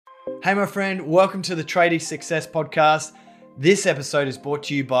Hey, my friend, welcome to the Tradie Success Podcast. This episode is brought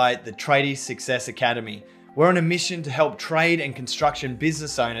to you by the Tradie Success Academy. We're on a mission to help trade and construction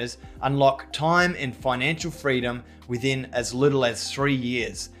business owners unlock time and financial freedom within as little as 3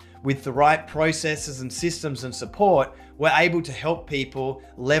 years. With the right processes and systems and support, we're able to help people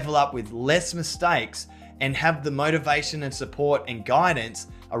level up with less mistakes and have the motivation and support and guidance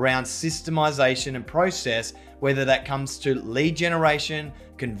around systemization and process, whether that comes to lead generation,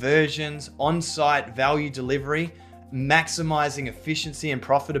 conversions, on-site value delivery, maximizing efficiency and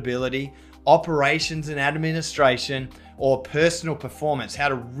profitability, operations and administration, or personal performance, how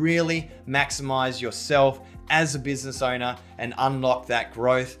to really maximize yourself as a business owner and unlock that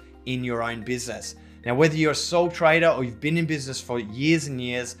growth in your own business. Now, whether you're a sole trader or you've been in business for years and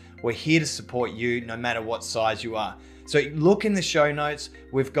years, we're here to support you no matter what size you are. So look in the show notes.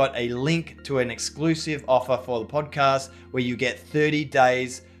 We've got a link to an exclusive offer for the podcast where you get 30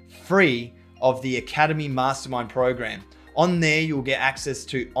 days free of the Academy Mastermind program. On there, you'll get access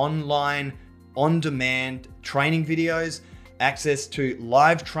to online, on-demand training videos, access to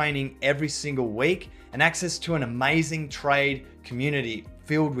live training every single week, and access to an amazing trade community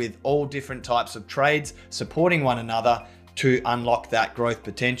filled with all different types of trades supporting one another to unlock that growth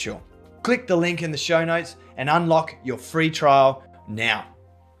potential. Click the link in the show notes and unlock your free trial now.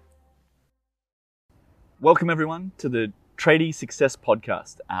 Welcome everyone to the Tradie Success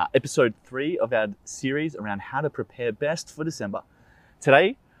Podcast, episode 3 of our series around how to prepare best for December.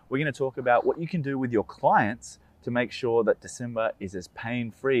 Today, we're going to talk about what you can do with your clients to make sure that December is as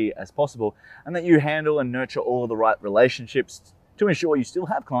pain-free as possible and that you handle and nurture all the right relationships to ensure you still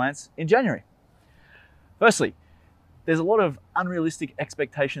have clients in January. Firstly, there's a lot of unrealistic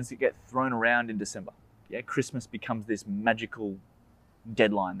expectations that get thrown around in December. Yeah, Christmas becomes this magical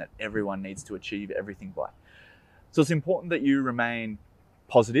deadline that everyone needs to achieve everything by. So it's important that you remain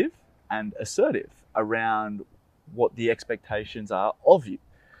positive and assertive around what the expectations are of you.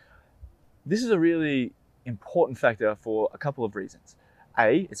 This is a really important factor for a couple of reasons.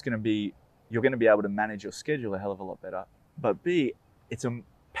 A, you're going to be able to manage your schedule a hell of a lot better. But B, it's a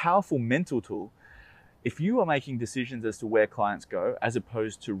powerful mental tool. If you are making decisions as to where clients go, as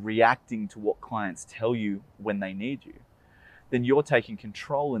opposed to reacting to what clients tell you when they need you, then you're taking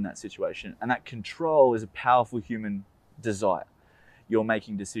control in that situation. And that control is a powerful human desire. You're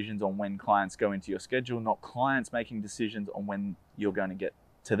making decisions on when clients go into your schedule, not clients making decisions on when you're going to get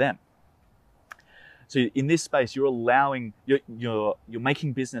to them. So in this space, you're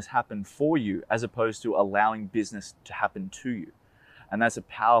making business happen for you as opposed to allowing business to happen to you. And that's a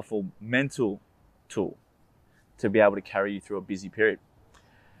powerful mental tool to be able to carry you through a busy period.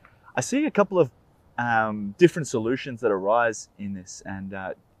 I see a couple of different solutions that arise in this, and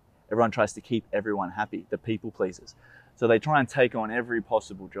everyone tries to keep everyone happy, the people pleasers. So they try and take on every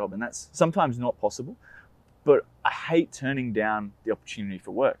possible job, and that's sometimes not possible, but I hate turning down the opportunity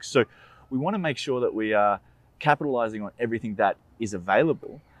for work. So we want to make sure that we are capitalizing on everything that is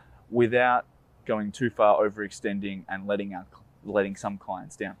available without going too far, overextending and letting some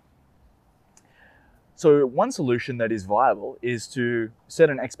clients down. So one solution that is viable is to set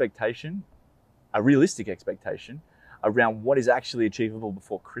an expectation, a realistic expectation around what is actually achievable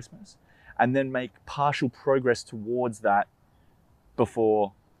before Christmas, and then make partial progress towards that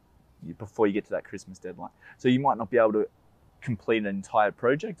before you get to that Christmas deadline. So you might not be able to complete an entire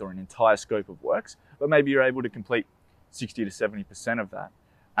project or an entire scope of works, but maybe you're able to complete 60 to 70% of that.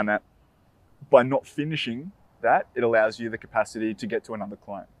 And that by not finishing that, it allows you the capacity to get to another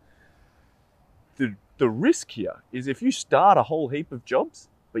client. The risk here is if you start a whole heap of jobs,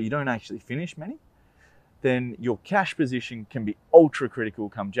 but you don't actually finish many, then your cash position can be ultra critical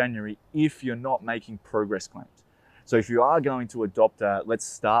come January if you're not making progress claims. So if you are going to adopt let's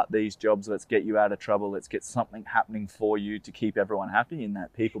start these jobs, let's get you out of trouble, let's get something happening for you to keep everyone happy in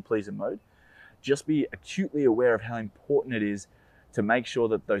that people pleaser mode, just be acutely aware of how important it is to make sure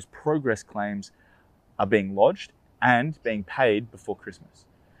that those progress claims are being lodged and being paid before Christmas.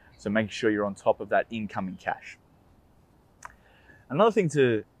 So make sure you're on top of that incoming cash. Another thing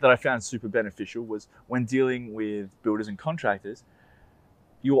that I found super beneficial was when dealing with builders and contractors,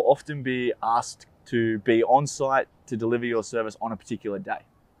 you will often be asked to be on site to deliver your service on a particular day.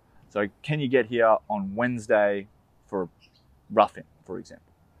 So can you get here on Wednesday for a rough-in, for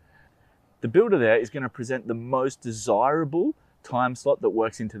example? The builder there is going to present the most desirable time slot that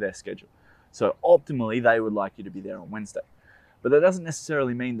works into their schedule. So optimally, they would like you to be there on Wednesday. But that doesn't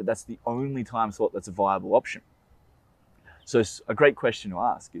necessarily mean that that's the only time slot that's a viable option. So a great question to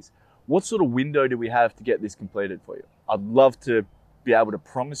ask is, what sort of window do we have to get this completed for you? I'd love to be able to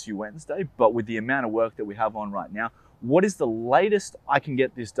promise you Wednesday, but with the amount of work that we have on right now, What is the latest I can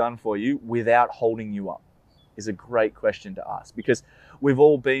get this done for you without holding you up? Is a great question to ask, because we've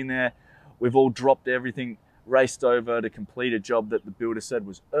all been there. We've all dropped everything, raced over to complete a job that the builder said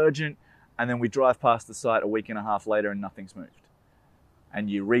was urgent, and then we drive past the site a week and a half later and nothing's moved. And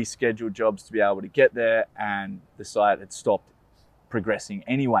you reschedule jobs to be able to get there, and the site had stopped progressing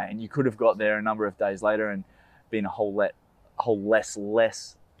anyway, and you could have got there a number of days later and been a whole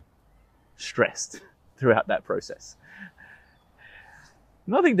less stressed throughout that process.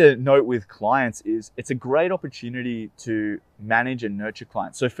 Another thing to note with clients is it's a great opportunity to manage and nurture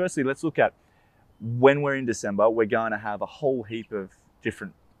clients. So firstly, let's look at when we're in December, we're going to have a whole heap of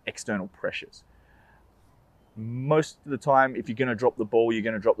different external pressures. Most of the time, if you're going to drop the ball, you're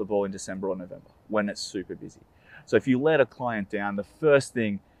going to drop the ball in December or November when it's super busy. So if you let a client down, the first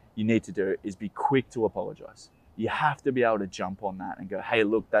thing you need to do is be quick to apologize. You have to be able to jump on that and go, hey,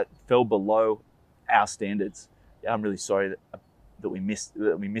 look, that fell below our standards. Yeah, I'm really sorry that we missed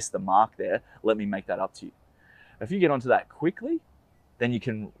the mark there. Let me make that up to you. If you get onto that quickly, then you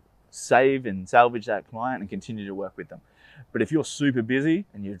can save and salvage that client and continue to work with them. But if you're super busy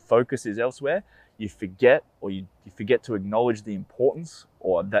and your focus is elsewhere, you forget to acknowledge the importance,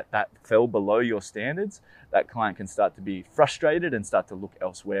 or that fell below your standards, that client can start to be frustrated and start to look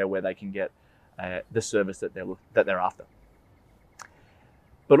elsewhere where they can get the service that they're after.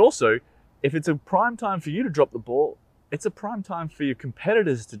 But also, if it's a prime time for you to drop the ball, it's a prime time for your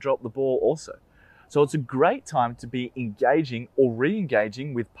competitors to drop the ball also. So it's a great time to be engaging or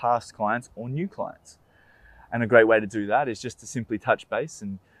re-engaging with past clients or new clients. And a great way to do that is just to simply touch base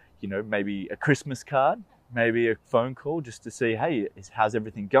and, maybe a Christmas card, maybe a phone call just to see, hey, how's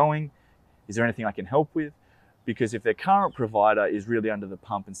everything going? Is there anything I can help with? Because if their current provider is really under the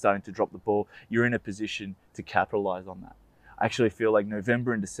pump and starting to drop the ball, you're in a position to capitalize on that. I actually feel like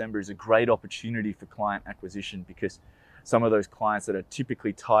November and December is a great opportunity for client acquisition, because some of those clients that are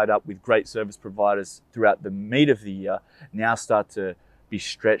typically tied up with great service providers throughout the meat of the year now start to be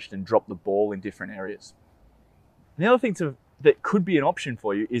stretched and drop the ball in different areas. And the other thing that could be an option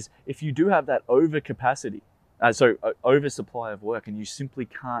for you is if you do have that oversupply of work and you simply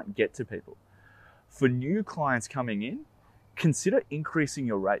can't get to people. For new clients coming in, consider increasing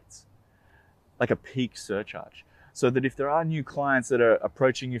your rates, like a peak surcharge, so that if there are new clients that are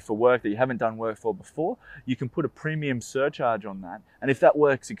approaching you for work that you haven't done work for before, you can put a premium surcharge on that. And if that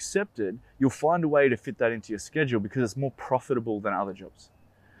work's accepted, you'll find a way to fit that into your schedule because it's more profitable than other jobs.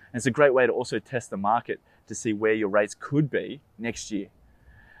 And it's a great way to also test the market to see where your rates could be next year.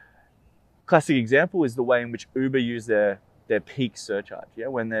 Classic example is the way in which Uber use their peak surcharge. Yeah,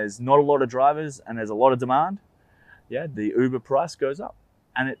 when there's not a lot of drivers and there's a lot of demand, yeah, the Uber price goes up.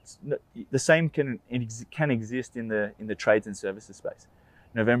 And it's the same can exist in the trades and services space.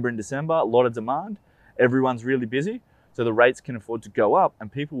 November and December, a lot of demand, everyone's really busy, so the rates can afford to go up,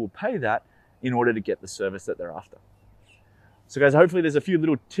 and people will pay that in order to get the service that they're after. So guys, hopefully there's a few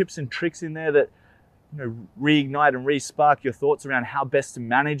little tips and tricks in there that reignite and re-spark your thoughts around how best to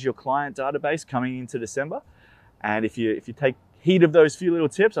manage your client database coming into December. And if you take heed of those few little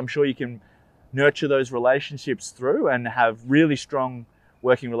tips, I'm sure you can nurture those relationships through and have really strong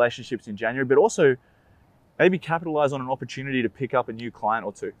working relationships in January, but also maybe capitalize on an opportunity to pick up a new client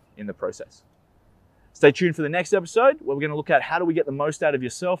or two in the process. Stay tuned for the next episode where we're going to look at how do we get the most out of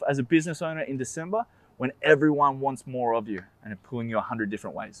yourself as a business owner in December when everyone wants more of you and are pulling you 100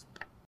 different ways.